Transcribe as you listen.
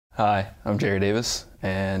Hi, I'm Jerry Davis,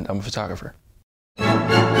 and I'm a photographer.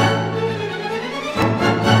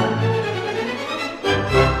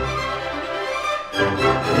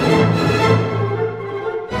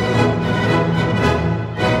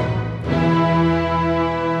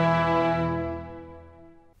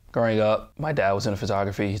 Growing up, my dad was into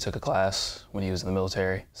photography. He took a class when he was in the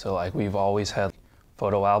military. So like we've always had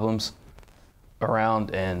photo albums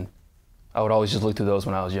around, and I would always just look through those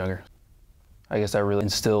when I was younger. I guess that really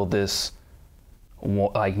instilled this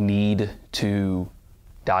like need to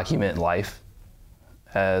document life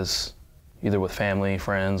as either with family,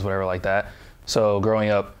 friends, whatever like that. So growing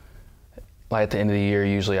up, like at the end of the year,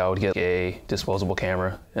 usually I would get a disposable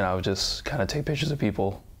camera and I would just kind of take pictures of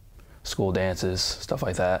people, school dances, stuff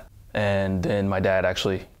like that. And then my dad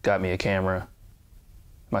actually got me a camera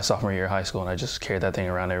my sophomore year of high school, and I just carried that thing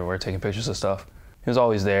around everywhere, taking pictures of stuff. It was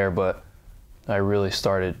always there, but I really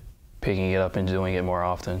started picking it up and doing it more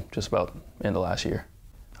often just about in the last year.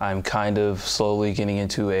 I'm kind of slowly getting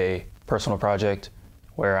into a personal project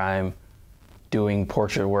where I'm doing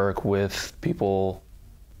portrait work with people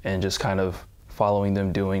and just kind of following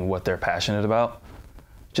them doing what they're passionate about,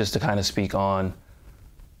 just to kind of speak on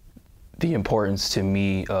the importance to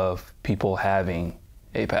me of people having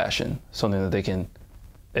a passion, something that they can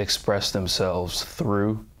express themselves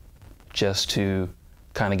through, just to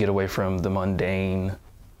kind of get away from the mundane,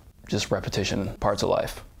 just repetition parts of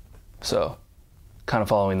life. So kind of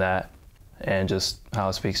following that, and just how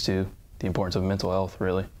it speaks to the importance of mental health,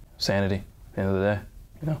 really. Sanity, at the end of the day,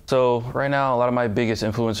 you know? So right now, a lot of my biggest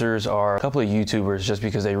influencers are a couple of YouTubers, just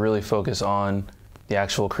because they really focus on the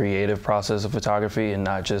actual creative process of photography and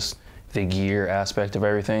not just the gear aspect of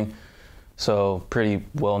everything. So pretty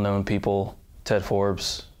well-known people, Ted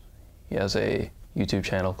Forbes, he has a YouTube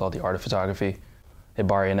channel called The Art of Photography.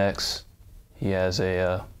 X, he has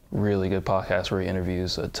a really good podcast where he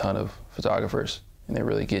interviews a ton of photographers, and they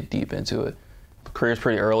really get deep into it. Career's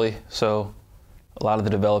pretty early, so a lot of the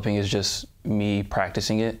developing is just me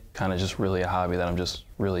practicing it, kind of just really a hobby that I'm just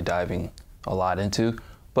really diving a lot into,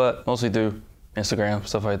 but mostly through Instagram,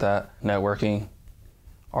 stuff like that, networking,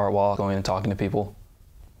 art walk, going and talking to people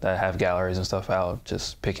that have galleries and stuff out,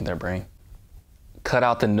 just picking their brain. Cut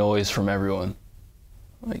out the noise from everyone.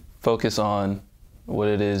 Like, focus on what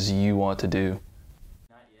it is you want to do.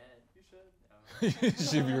 Not yet. You should. No. You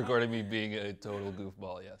should be recording me being a total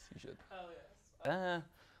goofball. Yes, you should. Hell yes.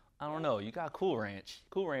 I don't know. You got Cool Ranch.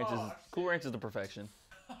 Cool Ranch is the perfection.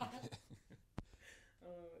 Is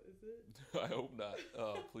it? I hope not.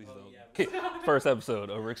 Oh, please don't. Yeah. First episode,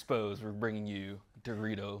 Overexposed. We're bringing you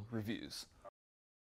Dorito reviews.